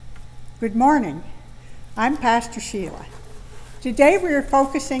Good morning. I'm Pastor Sheila. Today we are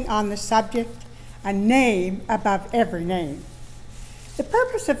focusing on the subject, a name above every name. The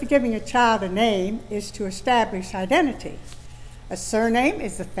purpose of giving a child a name is to establish identity. A surname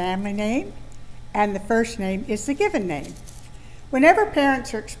is the family name, and the first name is the given name. Whenever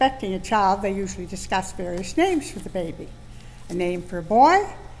parents are expecting a child, they usually discuss various names for the baby, a name for a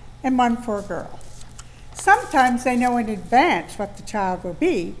boy and one for a girl. Sometimes they know in advance what the child will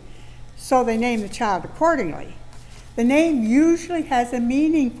be, so they name the child accordingly. The name usually has a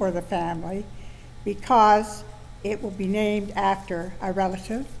meaning for the family because it will be named after a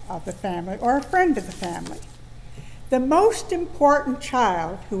relative of the family or a friend of the family. The most important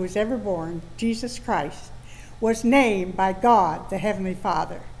child who was ever born, Jesus Christ, was named by God, the Heavenly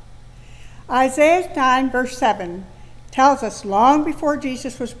Father. Isaiah 9, verse 7 tells us long before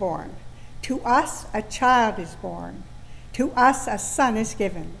Jesus was born, "To us a child is born, to us a son is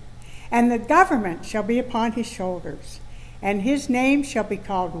given, and the government shall be upon his shoulders, and his name shall be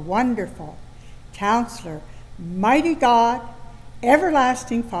called Wonderful, Counselor, Mighty God,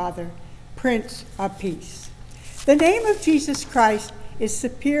 Everlasting Father, Prince of Peace." The name of Jesus Christ is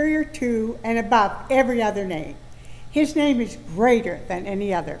superior to and above every other name. His name is greater than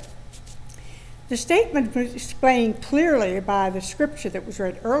any other. The statement was explained clearly by the scripture that was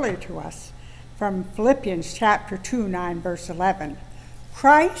read earlier to us from Philippians chapter 2, 9, verse 11.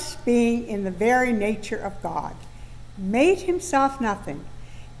 Christ, being in the very nature of God, made himself nothing,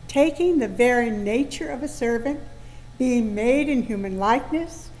 taking the very nature of a servant, being made in human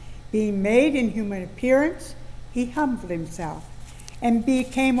likeness, being made in human appearance, he humbled himself and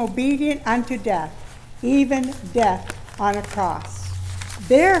became obedient unto death, even death on a cross.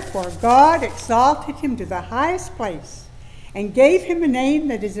 Therefore God exalted him to the highest place and gave him a name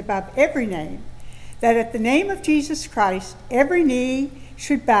that is above every name, that at the name of Jesus Christ every knee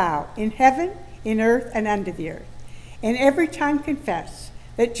should bow in heaven, in earth, and under the earth, and every tongue confess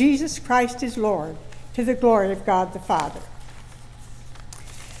that Jesus Christ is Lord, to the glory of God the Father.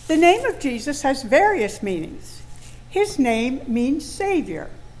 The name of Jesus has various meanings. His name means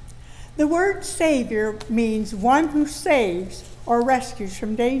Savior. The word Savior means one who saves or rescues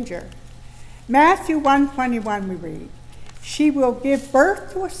from danger. Matthew 1:21 we read, "She will give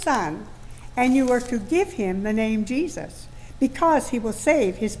birth to a son, and you are to give him the name Jesus, because he will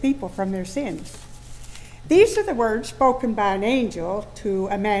save his people from their sins." These are the words spoken by an angel to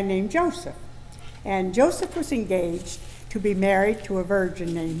a man named Joseph. And Joseph was engaged to be married to a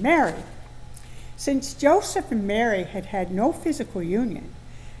virgin named Mary. Since Joseph and Mary had had no physical union,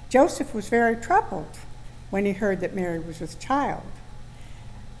 Joseph was very troubled when he heard that Mary was with child.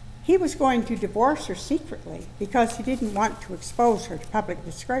 He was going to divorce her secretly because he didn't want to expose her to public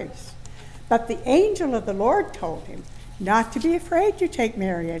disgrace. But the angel of the Lord told him not to be afraid to take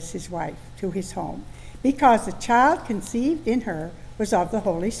Mary as his wife to his home, because the child conceived in her was of the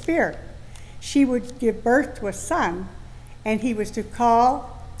Holy Spirit. She would give birth to a son, and he was to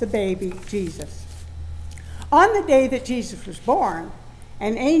call the baby Jesus. On the day that Jesus was born,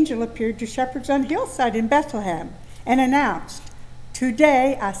 an angel appeared to shepherds on a hillside in Bethlehem and announced,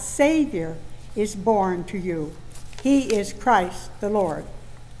 "Today a Savior is born to you. He is Christ the Lord."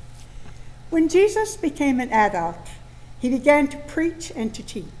 When Jesus became an adult, he began to preach and to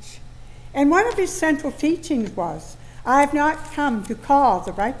teach. And one of his central teachings was, "I have not come to call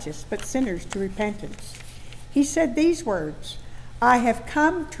the righteous, but sinners to repentance." He said these words, "I have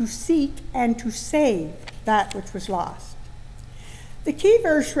come to seek and to save that which was lost." The key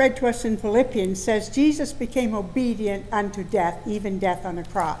verse read to us in Philippians says Jesus became obedient unto death, even death on a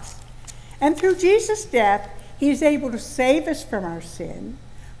cross. And through Jesus' death, he is able to save us from our sin,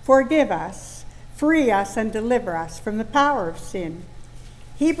 forgive us, free us, and deliver us from the power of sin.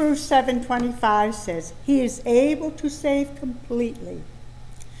 Hebrews 7:25 says, "He is able to save completely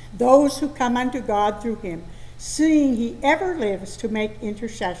those who come unto God through him, seeing he ever lives to make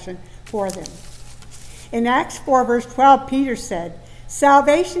intercession for them." In Acts 4, verse 12, Peter said,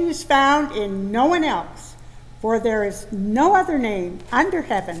 "Salvation is found in no one else, for there is no other name under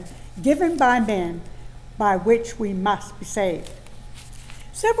heaven given by men by which we must be saved."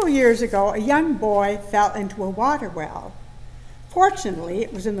 Several years ago, a young boy fell into a water well. Fortunately,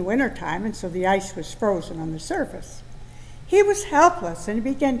 it was in the wintertime, and so the ice was frozen on the surface. He was helpless, and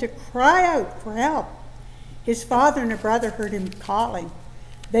he began to cry out for help. His father and a brother heard him calling.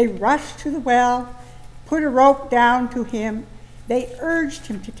 They rushed to the well, put a rope down to him. They urged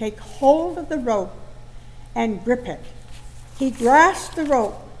him to take hold of the rope and grip it. He grasped the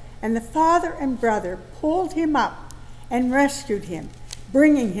rope, and the father and brother pulled him up and rescued him,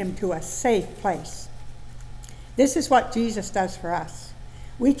 bringing him to a safe place. This is what Jesus does for us.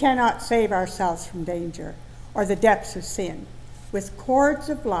 We cannot save ourselves from danger or the depths of sin. With cords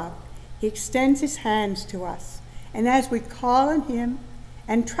of love, he extends his hands to us, and as we call on him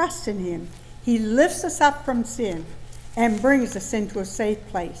and trust in him, he lifts us up from sin and brings us into a safe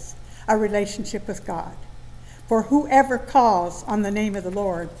place, a relationship with God. For whoever calls on the name of the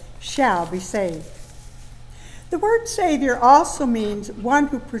Lord shall be saved. The word Savior also means one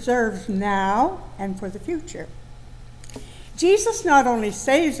who preserves now and for the future. Jesus not only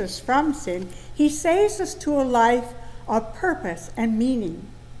saves us from sin, he saves us to a life of purpose and meaning.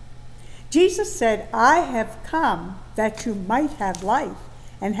 Jesus said, I have come that you might have life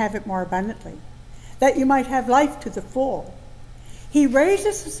and have it more abundantly, that you might have life to the full. He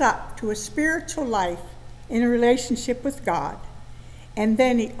raises us up to a spiritual life in a relationship with God, and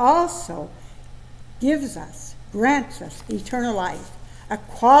then he also grants us eternal life, a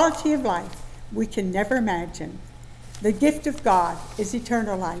quality of life we can never imagine. The gift of God is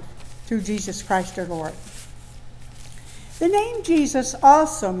eternal life through Jesus Christ our Lord. The name Jesus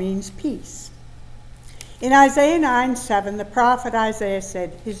also means peace. In Isaiah 9:7, the prophet Isaiah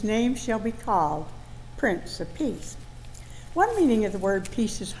said, his name shall be called Prince of Peace. One meaning of the word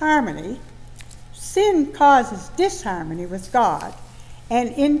peace is harmony. Sin causes disharmony with God and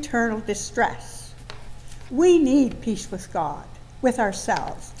internal distress. We need peace with God, with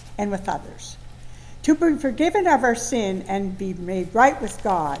ourselves, and with others. To be forgiven of our sin and be made right with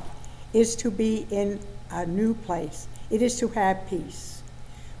God is to be in a new place. It is to have peace.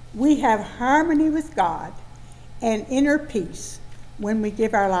 We have harmony with God and inner peace when we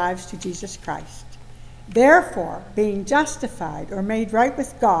give our lives to Jesus Christ. Therefore, being justified or made right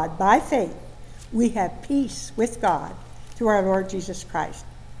with God by faith, we have peace with God through our Lord Jesus Christ.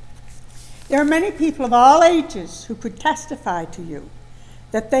 There are many people of all ages who could testify to you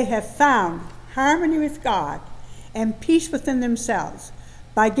that they have found harmony with God and peace within themselves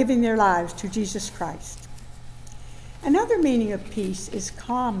by giving their lives to Jesus Christ. Another meaning of peace is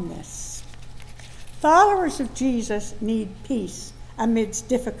calmness. Followers of Jesus need peace amidst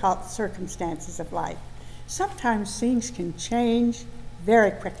difficult circumstances of life. Sometimes things can change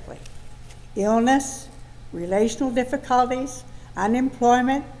very quickly. Illness, relational difficulties,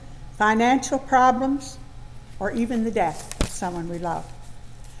 unemployment, financial problems, or even the death of someone we love.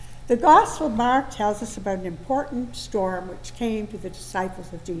 The Gospel of Mark tells us about an important storm which came to the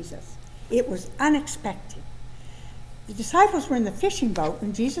disciples of Jesus. It was unexpected. The disciples were in the fishing boat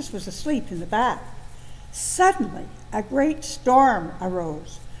and Jesus was asleep in the back. Suddenly, a great storm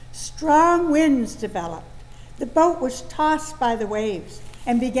arose. Strong winds developed. The boat was tossed by the waves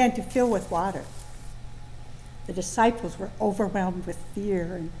and began to fill with water. The disciples were overwhelmed with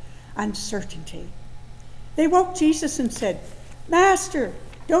fear and uncertainty. They woke Jesus and said, Master,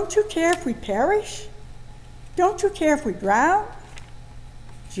 don't you care if we perish? Don't you care if we drown?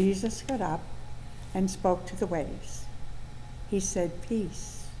 Jesus got up and spoke to the waves. He said,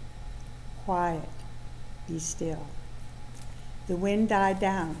 peace, quiet, be still. The wind died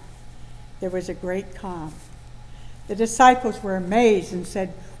down. There was a great calm. The disciples were amazed and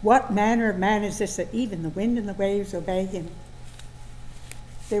said, what manner of man is this that even the wind and the waves obey him?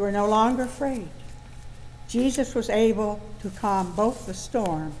 They were no longer afraid. Jesus was able to calm both the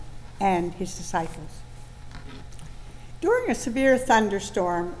storm and his disciples. During a severe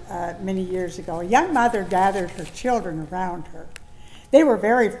thunderstorm many years ago, a young mother gathered her children around her. They were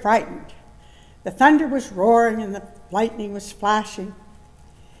very frightened. The thunder was roaring and the lightning was flashing.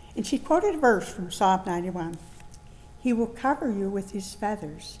 And she quoted a verse from Psalm 91. He will cover you with his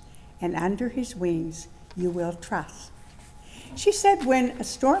feathers, and under his wings you will trust. She said when a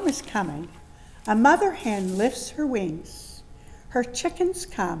storm is coming, a mother hen lifts her wings. Her chickens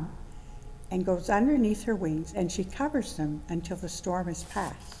come and goes underneath her wings, and she covers them until the storm is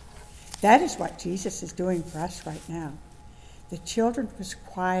past. That is what Jesus is doing for us right now. The children was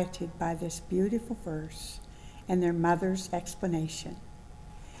quieted by this beautiful verse and their mother's explanation.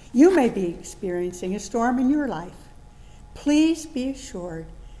 You may be experiencing a storm in your life. Please be assured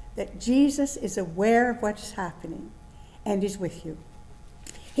that Jesus is aware of what is happening and is with you.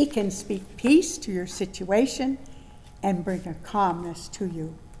 He can speak peace to your situation and bring a calmness to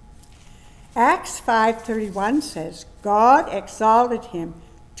you. Acts 5:31 says, God exalted him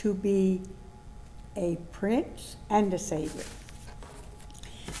to be a prince and a savior.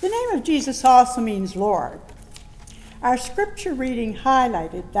 The name of Jesus also means Lord. Our scripture reading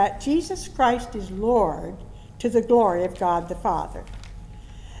highlighted that Jesus Christ is Lord to the glory of God the Father.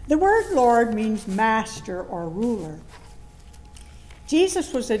 The word Lord means master or ruler.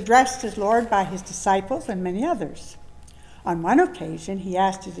 Jesus was addressed as Lord by his disciples and many others. On one occasion, he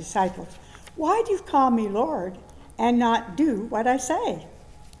asked his disciples, why do you call me Lord and not do what I say?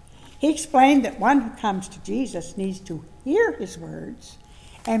 He explained that one who comes to Jesus needs to hear his words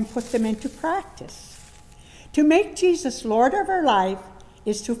and put them into practice. To make Jesus Lord of our life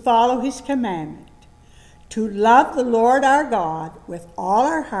is to follow his commandment, to love the Lord our God with all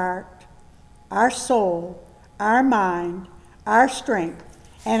our heart, our soul, our mind, our strength,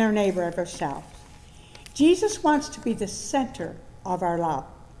 and our neighbor as ourselves. Jesus wants to be the center of our love,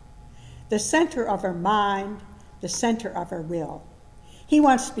 the center of our mind, the center of our will. He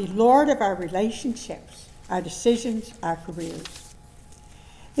wants to be Lord of our relationships, our decisions, our careers.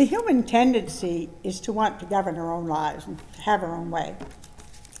 The human tendency is to want to govern our own lives and to have our own way.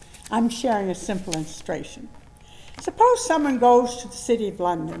 I'm sharing a simple illustration. Suppose someone goes to the City of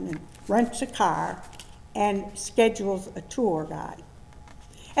London and rents a car and schedules a tour guide.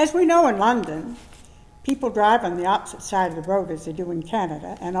 As we know in London, people drive on the opposite side of the road as they do in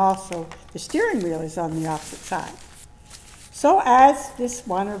Canada, and also the steering wheel is on the opposite side. So as this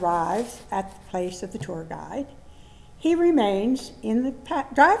one arrives at the place of the tour guide, he remains in the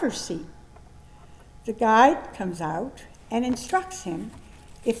driver's seat. The guide comes out and instructs him,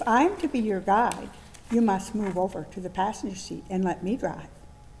 "If I'm to be your guide, you must move over to the passenger seat and let me drive."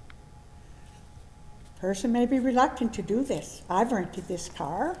 The person may be reluctant to do this. I've rented this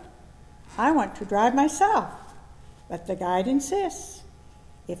car. I want to drive myself. But the guide insists,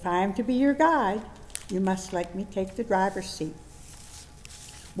 "If I am to be your guide, you must let me take the driver's seat."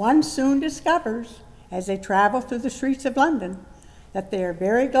 One soon discovers, as they travel through the streets of London, that they are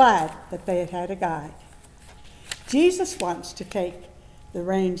very glad that they had had a guide. Jesus wants to take the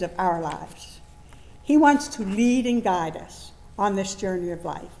reins of our lives. He wants to lead and guide us on this journey of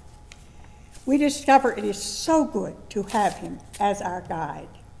life. We discover it is so good to have him as our guide,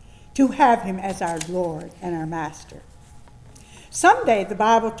 to have him as our Lord and our Master. Someday the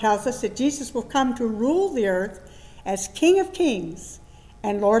Bible tells us that Jesus will come to rule the earth as King of Kings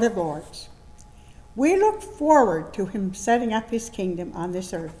and Lord of Lords. We look forward to him setting up his kingdom on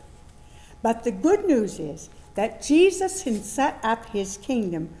this earth. But the good news is that Jesus can set up his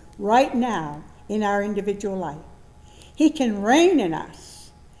kingdom right now in our individual life. He can reign in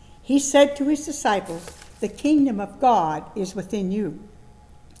us. He said to his disciples, "The kingdom of God is within you."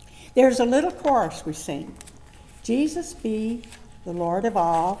 There's a little chorus we sing, "Jesus be the Lord of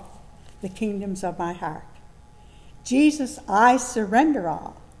all the kingdoms of my heart. Jesus, I surrender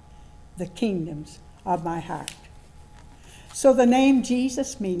all the kingdoms of my heart." So the name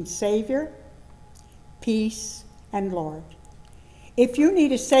Jesus means Savior, peace, and Lord. If you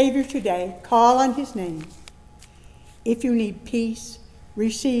need a Savior today, call on his name. If you need peace,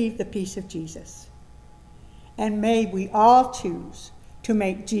 receive the peace of Jesus. And may we all choose to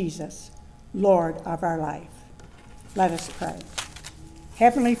make Jesus Lord of our life. Let us pray.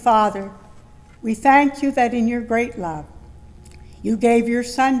 Heavenly Father, we thank you that in your great love, you gave your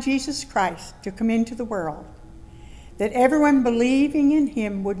Son, Jesus Christ, to come into the world, that everyone believing in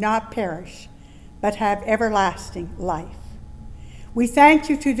him would not perish, but have everlasting life. We thank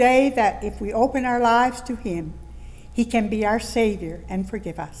you today that if we open our lives to him, he can be our Savior and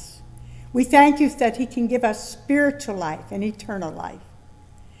forgive us. We thank you that he can give us spiritual life and eternal life.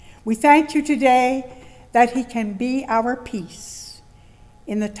 We thank you today that he can be our peace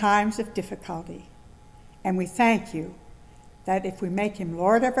in the times of difficulty. And we thank you that if we make him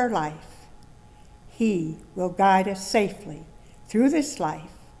Lord of our life, he will guide us safely through this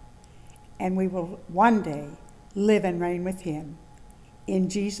life, and we will one day live and reign with him. In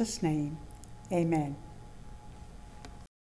Jesus' name, amen.